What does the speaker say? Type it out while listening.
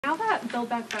now that Build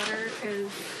Back Better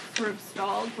is sort of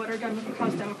stalled, what are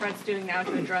House Democrats doing now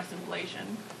to address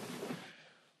inflation?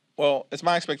 Well, it's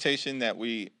my expectation that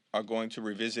we are going to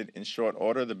revisit in short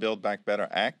order the Build Back Better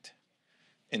Act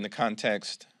in the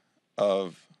context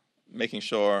of making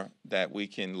sure that we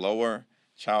can lower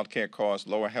child care costs,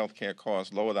 lower health care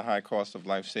costs, lower the high cost of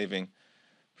life-saving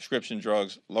prescription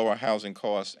drugs, lower housing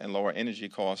costs, and lower energy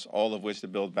costs, all of which the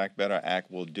Build Back Better Act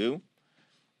will do.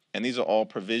 And these are all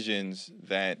provisions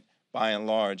that, by and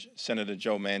large, Senator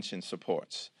Joe Manchin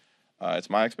supports. It's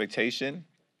my expectation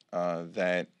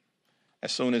that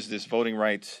as soon as this voting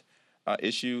rights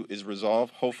issue is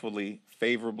resolved, hopefully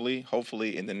favorably,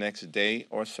 hopefully in the next day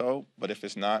or so, but if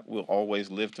it's not, we'll always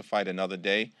live to fight another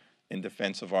day in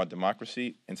defense of our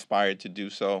democracy, inspired to do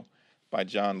so by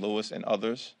John Lewis and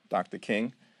others, Dr.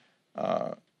 King,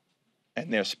 and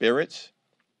their spirits.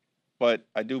 But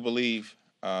I do believe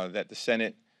that the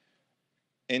Senate,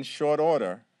 in short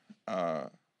order,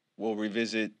 will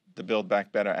revisit the Build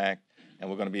Back Better Act, and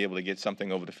we're going to be able to get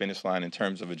something over the finish line in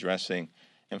terms of addressing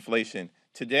inflation.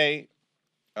 Today,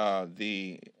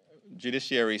 the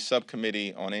Judiciary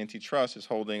Subcommittee on Antitrust is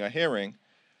holding a hearing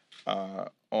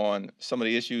on some of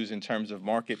the issues in terms of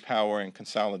market power and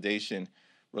consolidation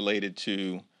related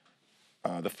to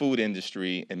the food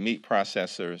industry and meat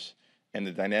processors and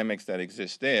the dynamics that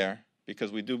exist there,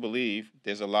 because we do believe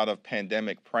there's a lot of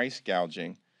pandemic price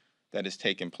gouging that is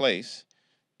taking place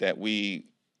that we,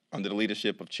 under the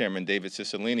leadership of Chairman David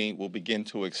Cicilline, will begin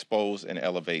to expose and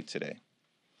elevate today.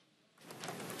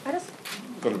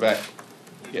 Go to the back.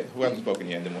 Yeah, who hasn't spoken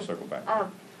yet, and then we'll circle back.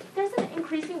 There's an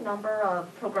increasing number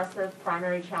of progressive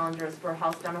primary challengers for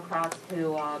House Democrats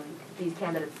who these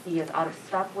candidates see as out of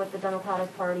step with the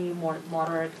Democratic Party, more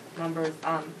moderate members.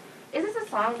 Is this a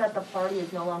sign that the party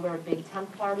is no longer a big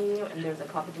tent party and there's a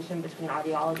competition between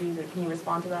ideologies, or can you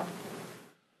respond to that?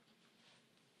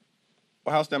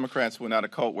 Well, House Democrats, we're not a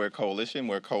cult, we're a coalition.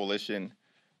 We're a coalition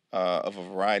of a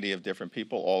variety of different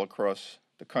people all across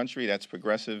the country. That's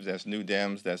progressives, that's New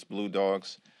Dems, that's Blue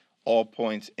Dogs, all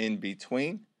points in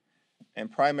between.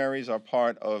 And primaries are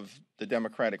part of the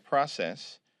democratic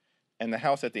process. And the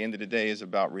House, at the end of the day, is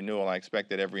about renewal. I expect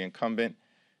that every incumbent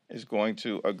is going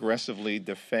to aggressively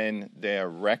defend their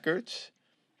records.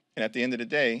 And at the end of the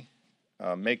day,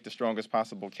 make the strongest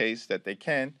possible case that they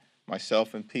can,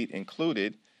 myself and Pete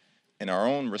included, in our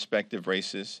own respective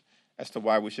races, as to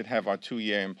why we should have our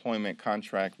 2-year employment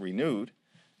contract renewed.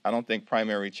 I don't think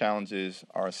primary challenges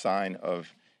are a sign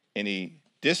of any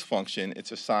dysfunction.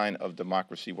 It's a sign of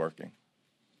democracy working.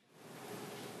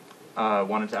 I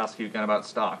wanted to ask you again about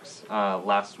stocks.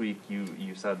 Last week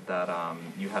you said that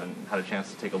you hadn't had a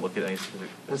chance to take a look at any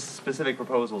specific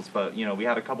proposals, but we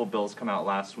had a couple bills come out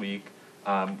last week.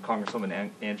 Congresswoman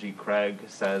Angie Craig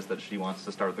says that she wants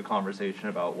to start the conversation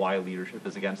about why leadership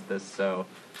is against this. So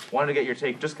wanted to get your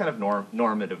take, just kind of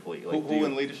normatively. Like, who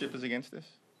in leadership is against this?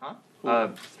 Huh?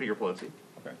 Speaker Pelosi.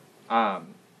 Okay.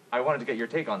 I wanted to get your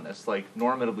take on this. Like,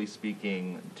 normatively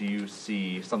speaking, do you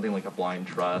see something like a blind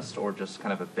trust or just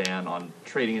kind of a ban on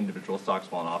trading individual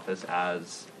stocks while in office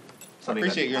as something? I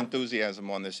appreciate your enthusiasm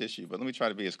on this issue, but let me try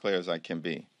to be as clear as I can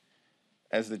be.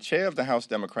 As the chair of the House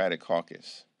Democratic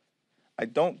Caucus, I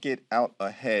don't get out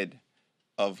ahead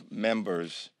of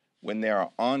members when there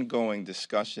are ongoing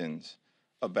discussions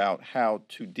about how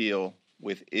to deal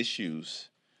with issues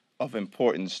of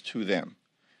importance to them.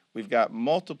 We've got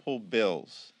multiple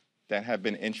bills that have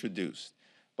been introduced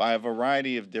by a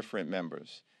variety of different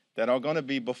members that are going to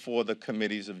be before the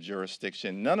committees of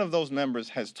jurisdiction. None of those members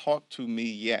has talked to me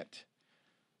yet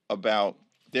about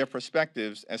their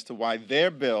perspectives as to why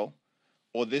their bill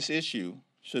or this issue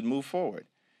should move forward.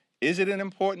 Is it an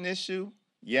important issue?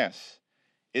 Yes.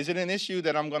 Is it an issue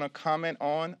that I'm going to comment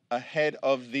on ahead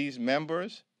of these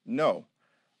members? No.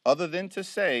 Other than to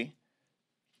say,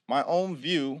 my own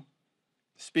view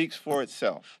speaks for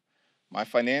itself. My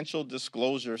financial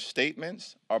disclosure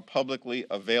statements are publicly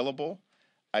available.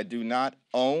 I do not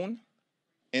own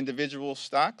individual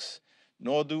stocks,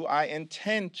 nor do I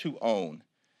intend to own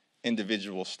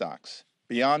individual stocks.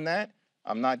 Beyond that,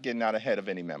 I'm not getting out ahead of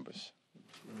any members.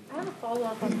 I have a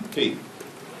follow-up on Pete.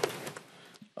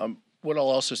 What I'll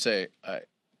also say,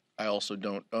 I also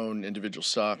don't own individual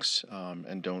stocks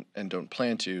and don't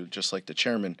plan to, just like the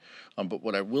chairman. But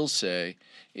what I will say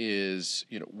is,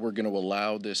 we're going to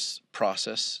allow this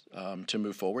process to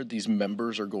move forward. These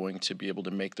members are going to be able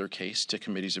to make their case to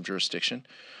committees of jurisdiction.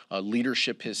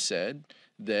 Leadership has said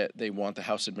that they want the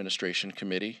House Administration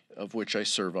Committee, of which I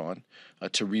serve on,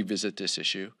 to revisit this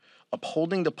issue.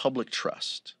 Upholding the public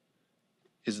trust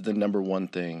is the number one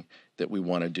thing that we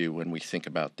want to do when we think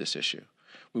about this issue.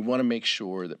 We want to make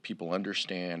sure that people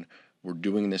understand We're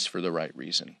doing this for the right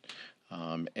reason.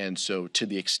 And so to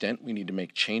the extent we need to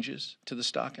make changes to the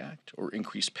Stock Act or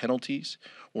increase penalties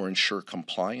or ensure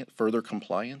further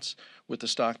compliance with the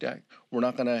Stock Act, we're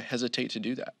not going to hesitate to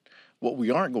do that. What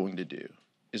we aren't going to do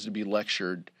is to be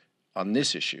lectured on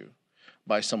this issue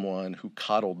by someone who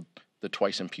coddled the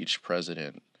twice impeached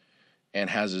president and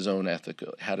had his own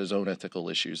ethical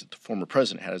issues. The former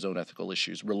president had his own ethical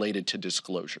issues related to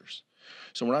disclosures.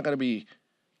 So we're not going to be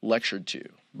lectured to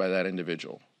by that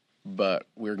individual, but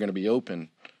we're going to be open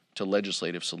to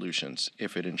legislative solutions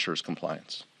if it ensures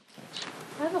compliance. Thanks.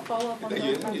 I have a follow-up on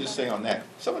Let me just say on that,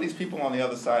 some of these people on the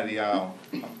other side of the aisle,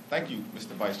 thank you,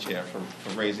 Mr. Vice Chair, for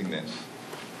raising this.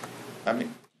 I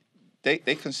mean, they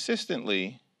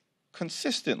consistently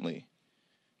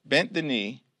bent the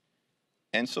knee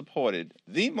and supported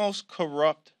the most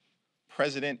corrupt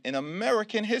president in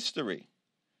American history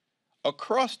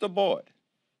across the board.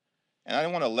 And I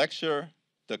don't want to lecture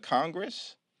the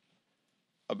Congress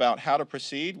about how to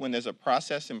proceed when there's a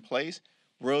process in place.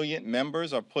 Brilliant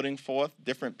members are putting forth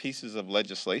different pieces of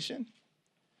legislation.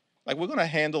 Like, we're going to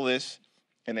handle this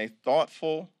in a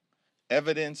thoughtful,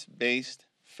 evidence-based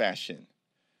fashion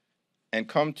and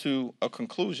come to a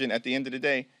conclusion at the end of the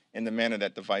day in the manner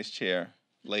that the Vice Chair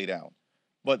laid out.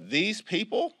 But these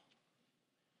people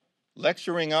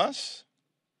lecturing us,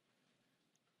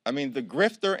 I mean, the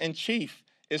grifter in chief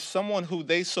is someone who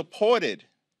they supported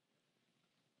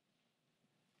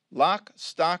lock,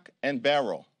 stock, and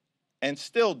barrel, and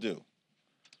still do,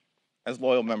 as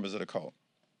loyal members of the cult.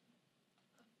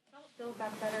 Build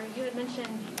Back Better, you had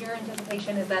mentioned your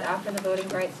anticipation is that after the voting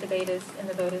rights debate and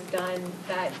the vote is done,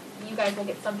 that you guys will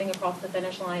get something across the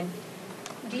finish line.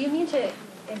 Do you mean to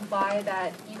imply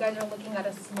that you guys are looking at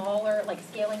a smaller, like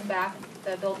scaling back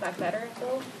the Build Back Better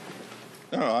bill?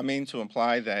 No, I mean to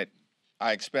imply that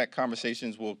I expect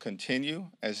conversations will continue,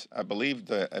 as I believe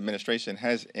the administration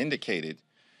has indicated,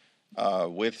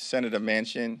 with Senator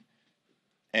Manchin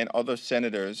and other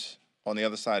senators on the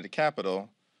other side of the Capitol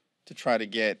to try to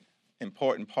get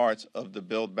important parts of the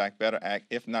Build Back Better Act,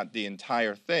 if not the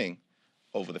entire thing,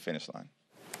 over the finish line.